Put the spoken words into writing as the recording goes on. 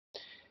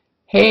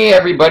Hey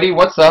everybody,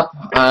 what's up?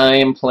 I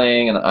am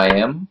playing an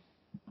IM.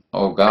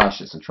 Oh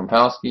gosh, it's a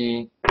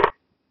Trumpowski.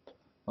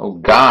 Oh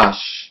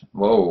gosh.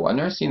 Whoa, I've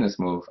never seen this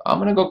move. I'm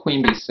gonna go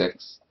queen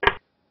b6.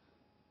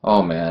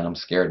 Oh man, I'm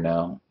scared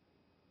now.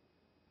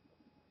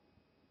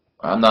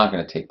 I'm not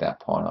gonna take that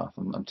pawn off.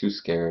 I'm too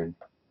scared.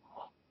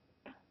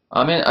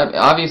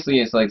 Obviously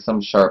it's like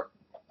some sharp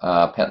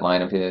pet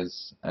line of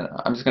his, and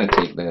I'm just gonna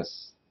take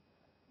this.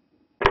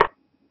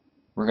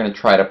 We're gonna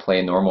try to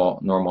play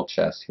normal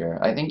chess here.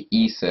 I think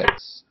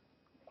e6.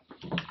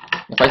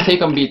 If I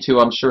take on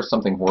b2, I'm sure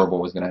something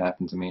horrible was gonna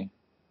happen to me.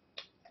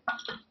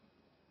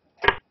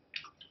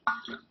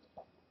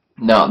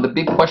 Now, the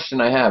big question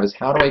I have is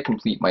how do I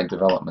complete my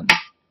development?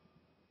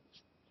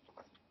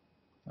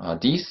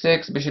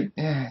 d6, bishop,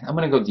 I'm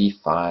going to go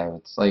d5.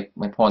 It's like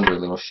my pawns are a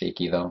little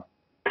shaky though.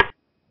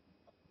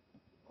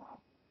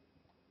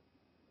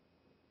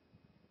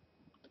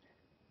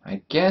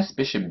 I guess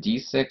bishop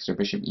d6 or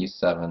bishop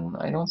e7.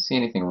 I don't see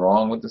anything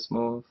wrong with this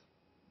move.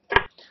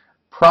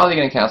 Probably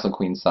going to castle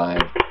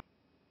queenside.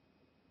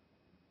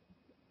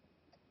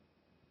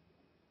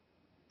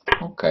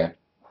 Okay.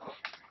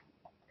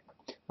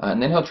 And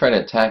then he'll try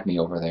to attack me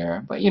over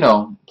there. But, you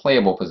know,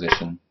 playable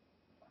position.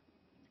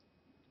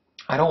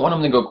 I don't want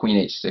him to go queen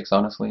h6,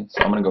 honestly,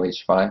 so I'm going to go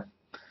h5.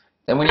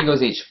 Then when he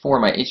goes h4,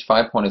 my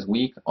h5 pawn is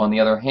weak. On the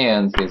other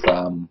hand, his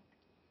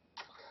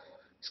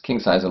king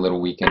side is a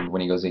little weakened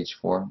when he goes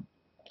h4.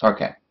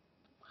 Okay.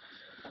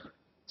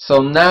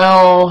 So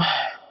now,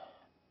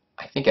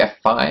 I think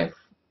f5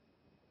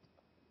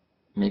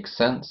 makes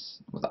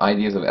sense, with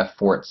ideas of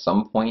f4 at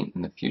some point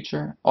in the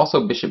future.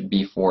 Also, bishop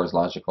b4 is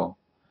logical.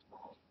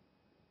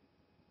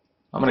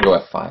 I'm going to go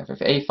f5. If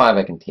a5,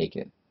 I can take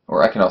it.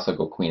 Or I can also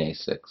go queen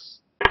a6.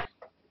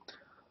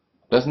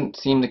 Doesn't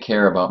seem to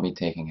care about me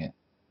taking it.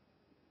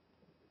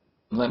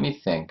 Let me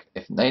think.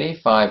 If knight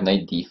a5,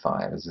 knight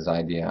d5 is his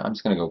idea, I'm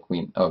just going to go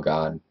queen. Oh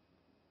god.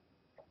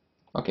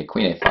 Okay,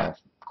 queen a5.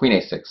 Queen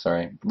a6,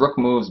 sorry. Rook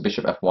moves,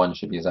 bishop f1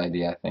 should be his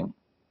idea, I think.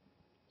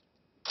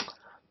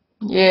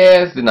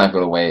 Yeah, this did not go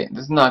the way.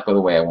 This did not go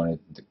the way I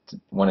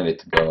wanted it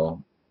to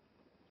go.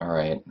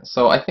 Alright,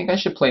 so I think I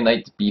should play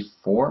knight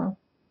b4.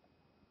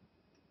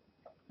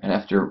 And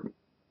after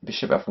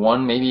bishop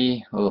f1,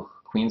 maybe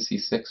queen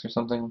c6 or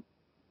something.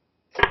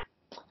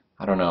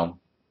 I don't know.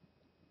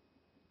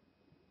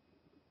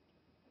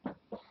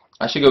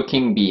 I should go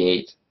king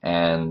b8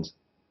 and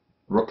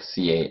rook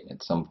c8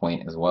 at some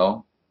point as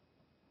well.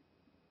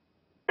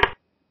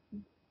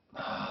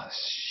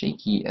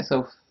 Shaky. That's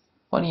a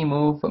funny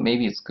move, but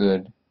maybe it's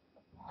good.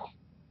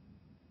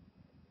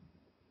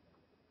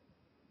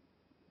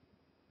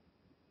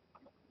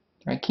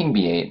 Alright, king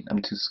b8.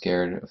 I'm too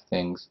scared of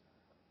things.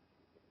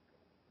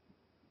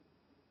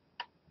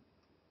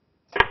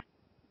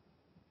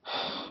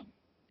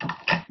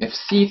 If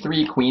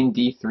c3, queen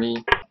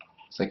d3,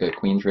 it's like a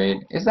queen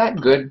trade. Is that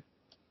good?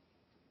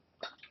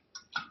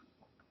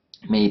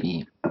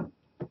 Maybe.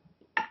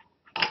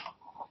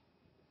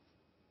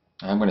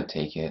 I'm going to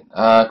take it.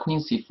 Queen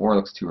c4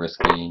 looks too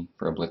risky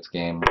for a blitz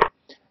game.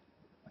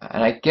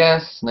 And I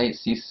guess knight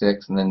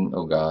c6 and then,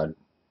 oh god.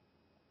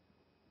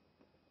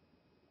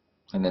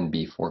 And then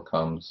b4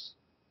 comes.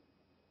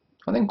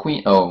 And then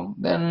queen,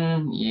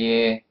 then,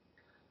 yeah,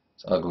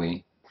 it's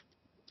ugly.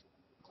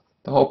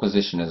 The whole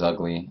position is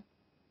ugly.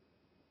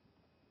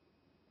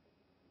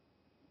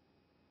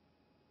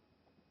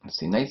 Let's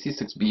see, knight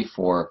c6,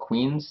 b4,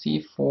 queen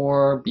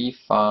c4,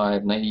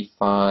 b5, knight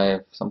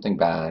e5, something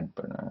bad,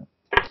 but I'm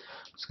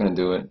just going to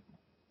do it.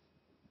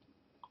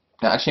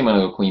 Actually, I'm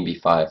going to go queen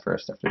b5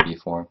 first after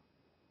b4.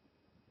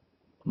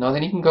 No,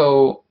 then you can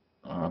go,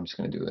 I'm just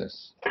going to do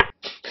this.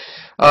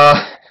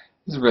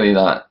 This is really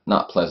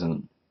not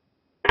pleasant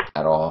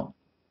at all.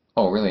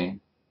 Oh, really?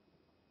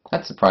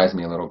 That surprised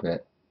me a little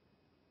bit.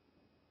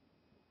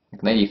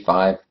 Like knight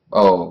e5.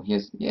 Oh, he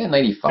has, yeah,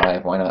 knight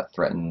e5. Why not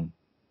threaten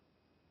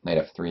knight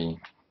f3?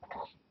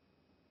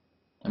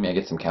 I mean, I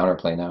get some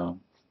counterplay now.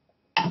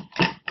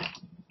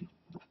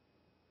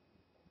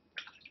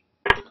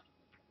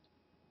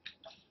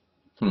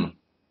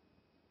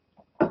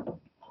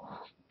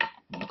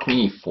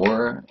 Queen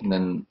e4,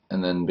 and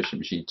then bishop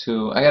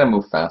g2. I gotta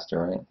move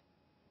faster, right?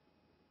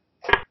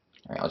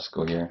 Alright, I'll just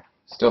go here.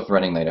 Still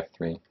threatening knight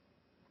f3.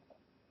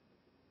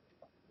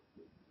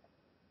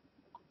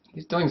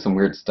 He's doing some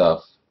weird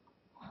stuff.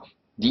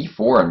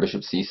 d4 and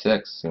bishop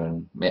c6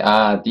 soon.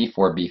 d4,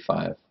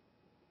 b5.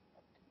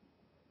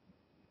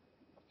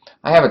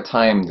 I have a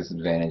time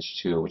disadvantage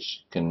too,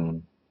 which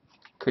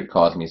could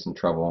cause me some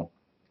trouble.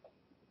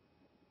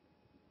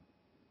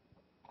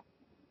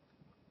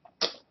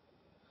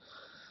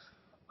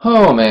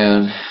 Oh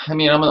man, I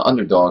mean, I'm an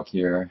underdog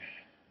here.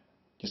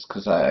 Just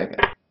because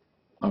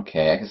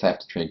okay, I guess I have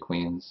to trade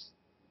queens.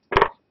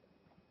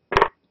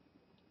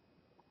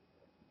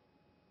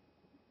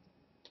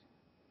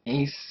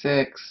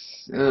 a6,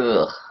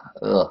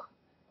 ugh.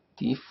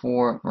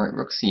 d4, right,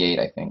 rook c8,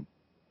 I think.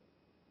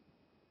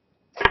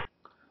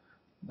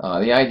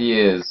 The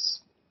idea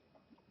is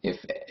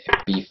if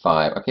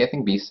b5, okay, I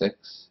think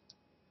b6.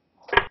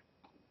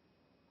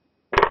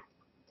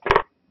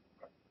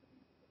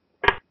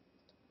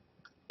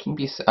 King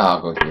B6. Oh,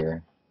 I'll go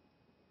here.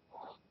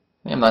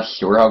 I'm not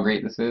sure how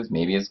great this is.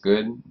 Maybe it's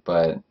good,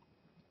 but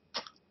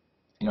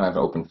you know I have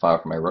an open file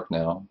for my rook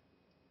now.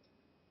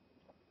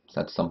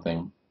 So that's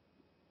something.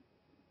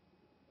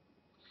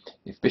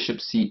 If bishop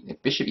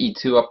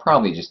E2, I'll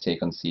probably just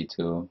take on C2.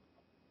 And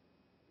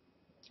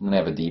then I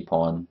have a D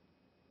pawn.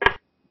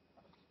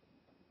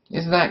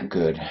 Is that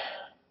good?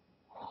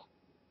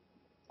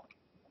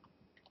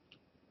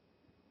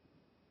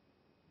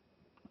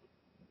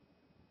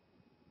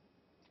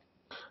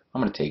 I'm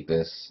gonna take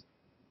this.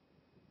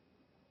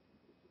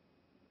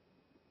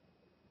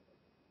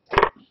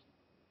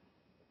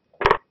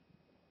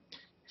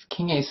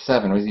 King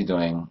A7, what is he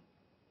doing?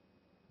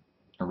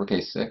 Or rook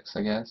A6,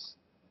 I guess?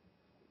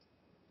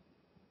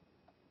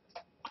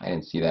 I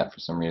didn't see that for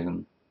some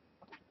reason.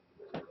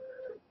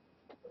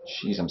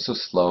 Jeez, I'm so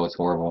slow, it's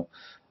horrible.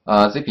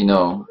 Zippy,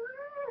 no.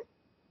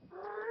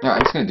 No,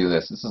 I'm just gonna do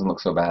this. This doesn't look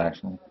so bad,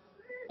 actually.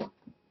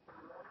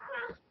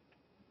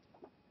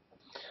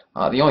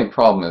 The only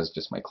problem is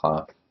just my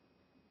clock.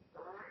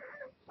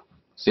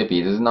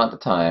 Zippy, this is not the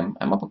time.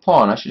 I'm up a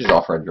pawn. I should just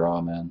offer a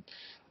draw, man.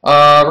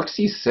 Rook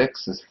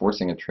C6 is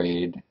forcing a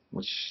trade,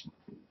 which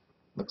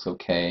looks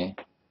okay.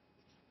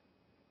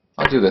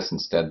 I'll do this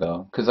instead,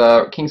 though, because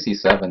King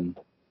C7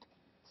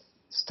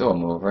 still a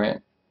move,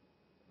 right?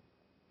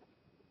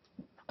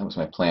 That was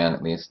my plan,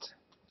 at least.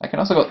 I can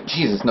also go.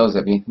 Jesus, no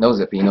Zippy, no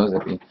Zippy, no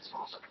Zippy.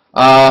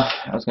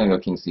 I was gonna go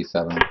King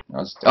C7.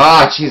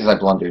 Jesus, I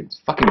blundered.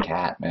 Fucking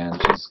cat, man.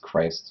 Jesus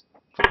Christ.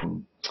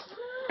 Fucking.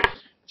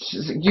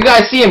 You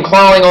guys see him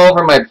crawling all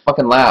over my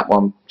fucking lap.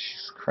 Well,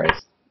 Jesus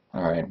Christ.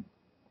 All right.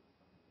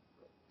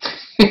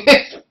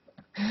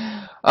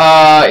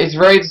 It's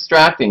very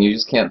distracting. You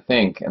just can't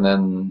think, and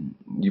then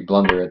you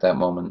blunder at that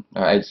moment.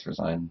 All right, I just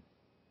resign.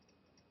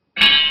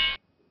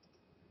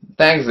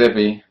 Thanks,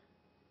 Zippy.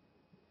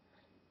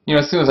 You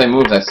know, as soon as I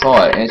moved, I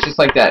saw it, and it's just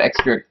like that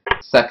extra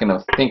second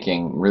of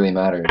thinking really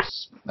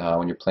matters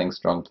when you're playing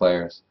strong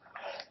players.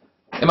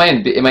 Am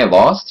I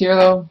lost here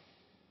though?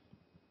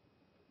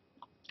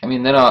 I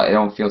mean, then I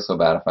don't feel so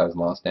bad if I was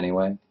lost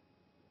anyway.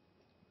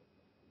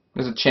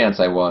 There's a chance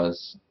I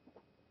was.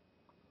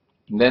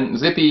 Then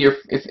Zippy,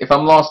 if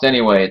I'm lost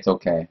anyway, it's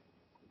okay.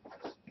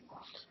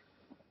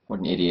 What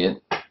an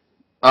idiot.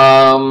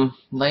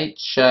 Knight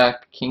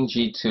check, King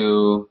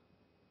G2.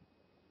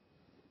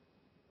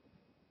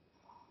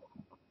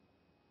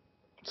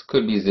 This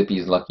could be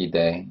Zippy's lucky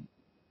day.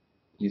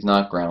 He's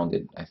not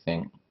grounded, I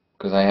think,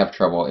 because I have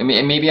trouble. I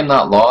mean, maybe I'm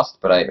not lost,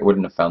 but I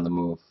wouldn't have found the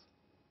move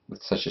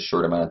with such a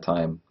short amount of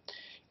time.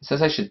 It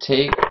says I should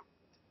take,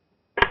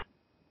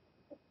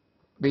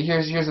 but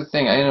here's the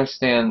thing. I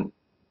understand.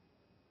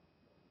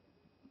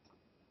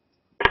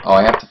 Oh,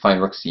 I have to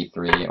find Rook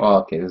C3. Oh,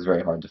 okay, this is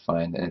very hard to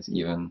find, and it's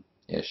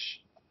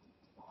even-ish.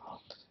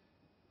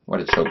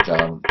 What a choke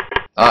job.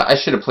 I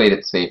should have played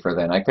it safer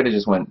then. I could have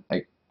just went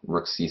like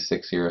Rook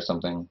C6 here or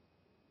something.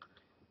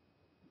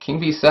 King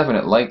B7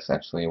 it likes,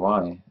 actually.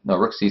 Why? No,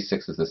 Rook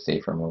C6 is the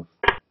safer move.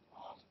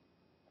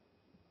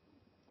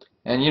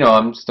 And, you know,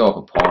 I'm still up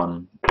a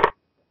pawn.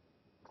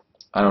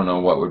 I don't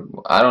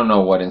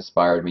know what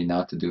inspired me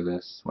not to do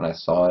this when I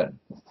saw it.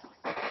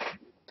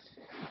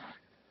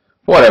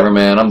 Whatever,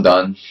 man. I'm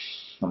done.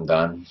 I'm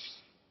done.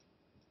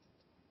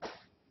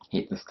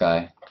 Hate this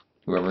guy.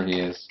 Whoever he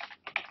is.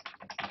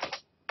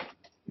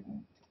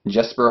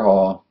 Jesper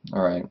Hall.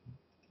 Alright.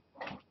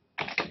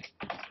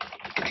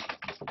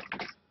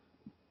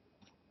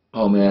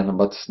 Oh man, I'm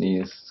about to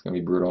sneeze. It's gonna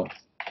be brutal.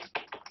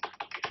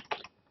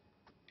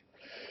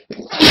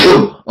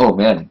 Oh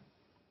man.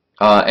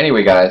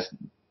 Anyway, guys.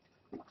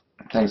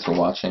 Thanks for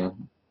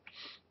watching.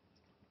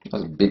 That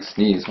was a big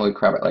sneeze. Holy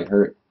crap, it like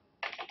hurt.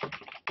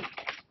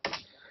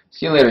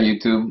 See you later,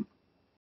 YouTube.